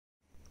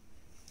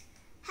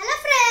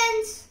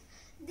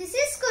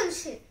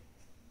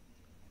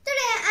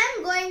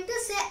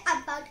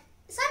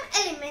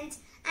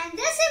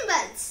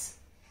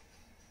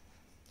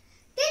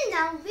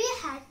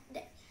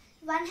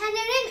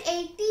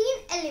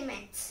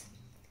elements.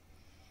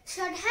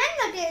 Shorthand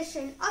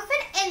notation of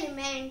an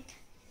element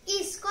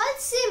is called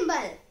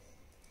symbol.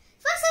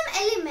 For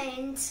some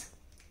elements,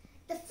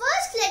 the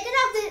first letter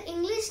of their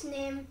English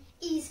name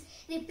is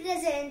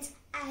represented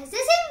as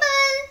a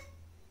symbol.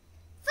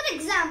 For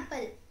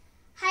example,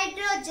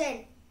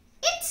 hydrogen,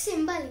 its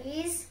symbol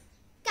is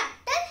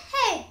capital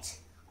H.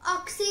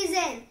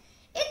 Oxygen,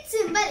 its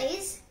symbol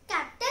is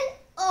capital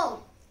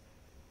O.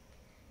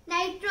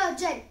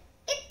 Nitrogen,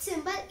 its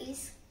symbol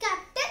is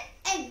capital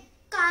N.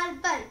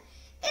 Carbon,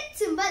 its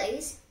symbol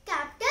is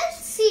capital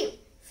C.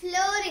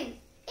 Fluorine,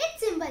 its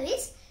symbol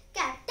is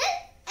capital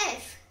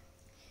F.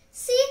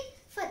 See,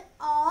 for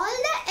all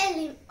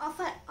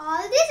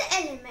these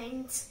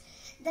elements,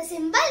 the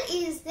symbol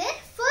is their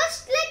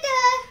first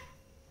letter.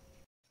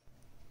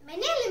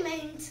 Many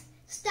elements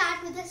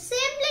start with the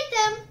same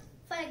letter.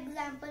 For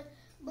example,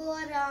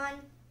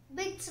 boron,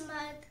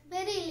 bismuth,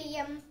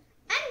 beryllium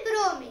and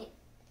bromine.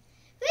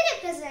 We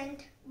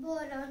represent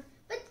boron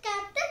with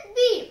capital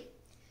B.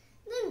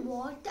 Then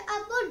what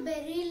about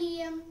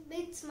beryllium,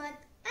 bismuth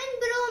and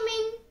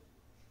bromine?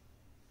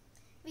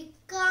 We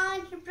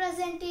can't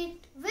represent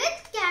it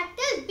with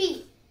capital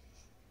B.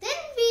 Then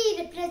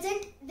we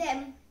represent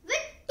them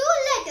with two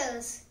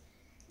letters.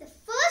 The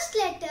first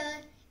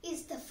letter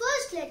is the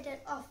first letter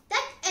of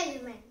that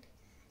element,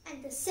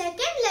 and the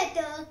second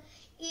letter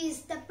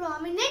is the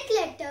prominent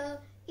letter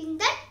in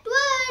that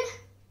word.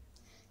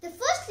 The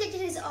first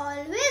letter is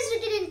always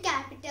written in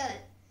capital.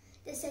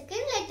 The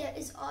second letter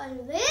is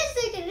always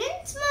written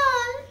in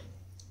small.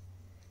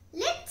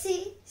 Let's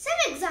see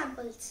some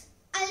examples.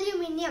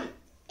 Aluminium,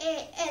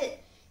 Al,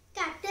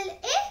 capital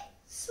A,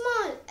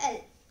 small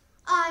l.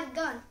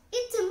 Argon,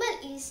 its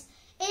symbol is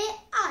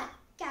Ar,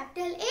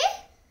 capital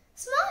A,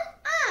 small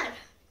r.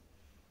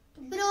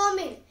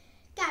 Bromine,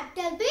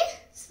 capital B,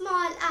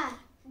 small r,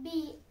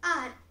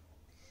 Br.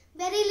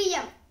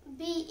 Beryllium,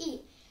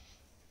 Be.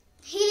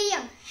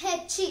 Helium,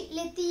 He.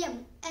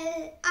 Lithium,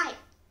 Li.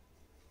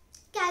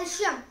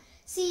 Calcium,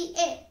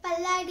 Ca.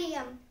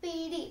 Palladium,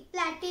 Pd.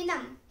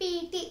 Platinum,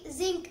 Pt.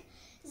 Zinc,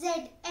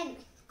 Zn.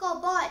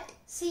 Cobalt,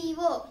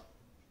 Co.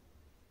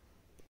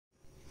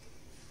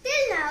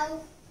 Till now,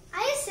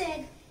 I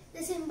said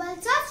the symbols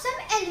of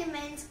some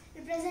elements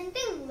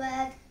representing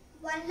with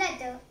one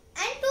letter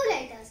and two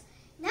letters.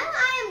 Now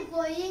I am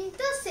going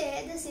to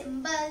say the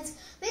symbols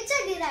which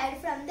are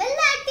derived from the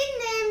Latin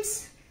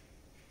names.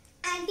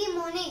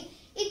 Antimony,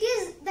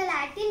 the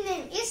Latin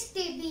name is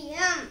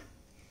Tedium.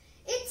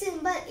 Its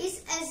symbol is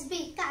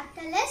Sb,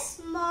 capital S,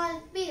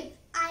 small b.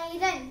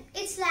 Iron,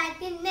 its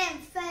Latin name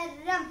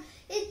Ferrum.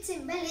 Its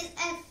symbol is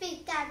Fe,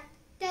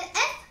 capital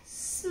F,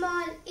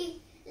 small e.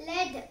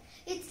 Lead,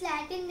 its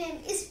Latin name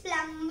is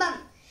Plumbum.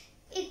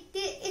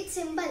 Its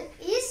symbol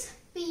is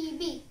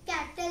Pb,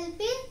 capital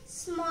P,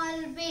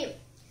 small b.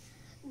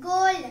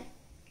 Gold,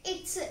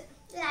 its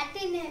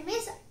Latin name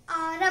is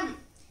Aurum.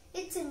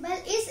 Its symbol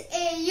is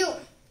Au.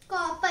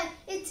 Copper,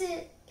 its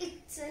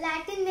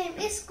Latin name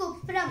is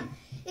Cuprum.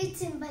 Its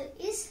symbol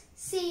is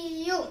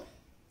Cu.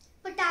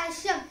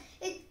 Potassium,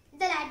 the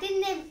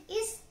Latin name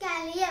is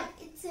Kalium.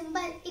 Its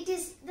symbol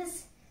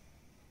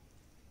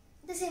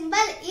the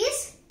symbol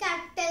is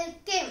capital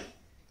K.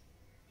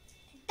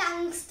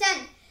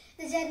 Tungsten,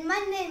 the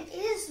German name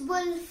is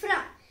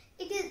Wolfram.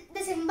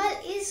 The symbol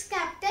is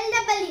capital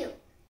W.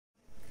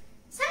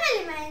 Some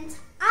elements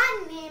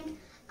are named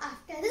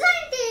after the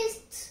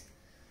scientists.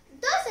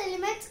 Those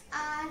elements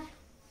are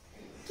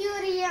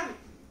curium.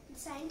 The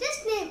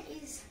scientist's name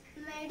is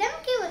Madame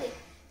Curie.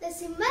 The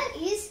symbol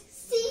is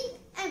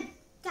Cm,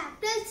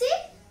 capital C,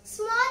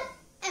 small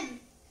m.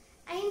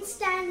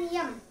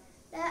 Einsteinium.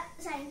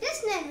 The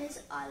scientist's name is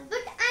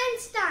Albert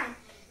Einstein.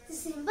 The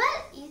symbol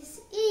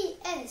is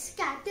Es,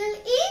 capital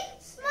E,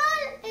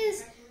 small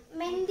s.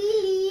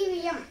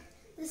 Mendelevium.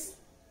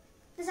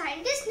 The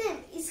scientist's name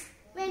is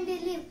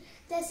Mendeleev.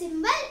 The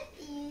symbol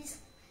is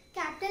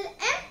capital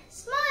M,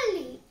 small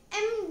e.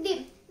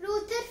 Md.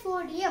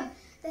 Rutherfordium.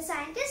 The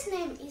scientist's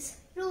name is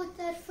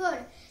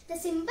Rutherford. The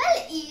symbol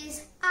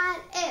is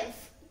Rf,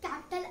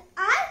 capital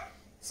R,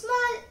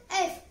 small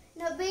f.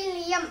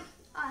 Nobelium.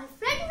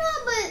 Alfred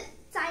Nobel.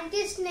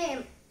 Scientist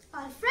name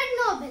Alfred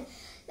Nobel.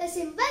 The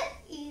symbol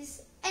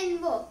is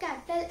NO,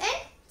 capital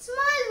N, small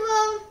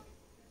o.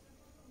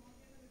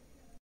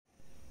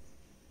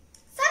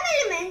 Some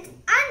elements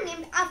are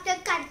named after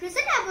countries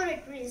and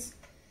laboratories.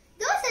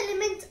 Those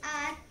elements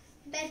are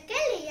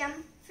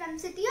berkelium from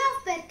city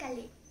of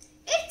Berkeley.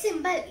 Its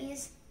symbol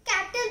is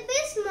capital B,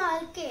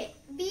 small k,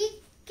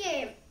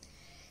 BK.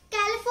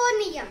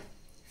 Californium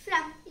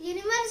from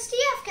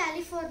University of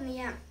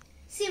California.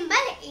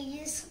 Symbol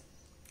is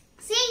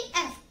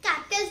CF,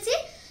 capital C,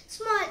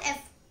 small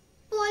f.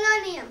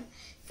 Polonium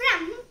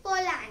from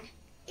Poland.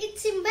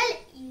 Its symbol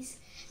is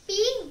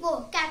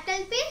PO,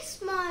 capital P,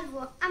 small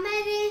o.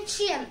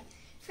 Americium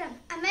from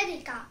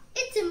America.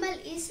 Its symbol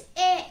is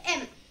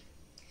AM.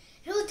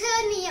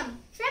 Ruthenium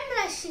from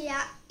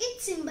Russia.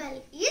 Its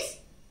symbol is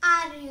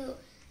RU.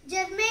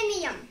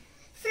 Germanium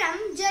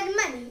from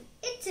Germany.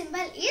 Its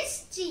symbol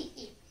is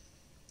GE.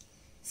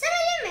 Some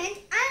elements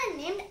are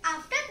named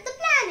after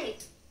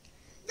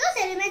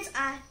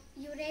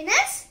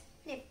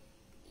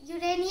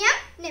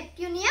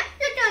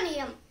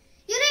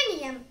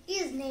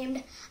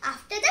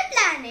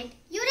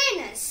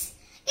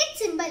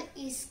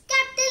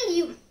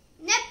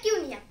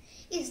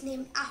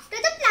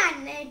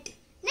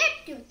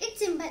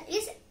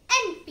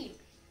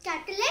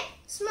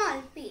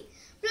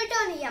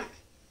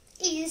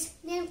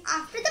named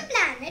after the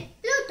planet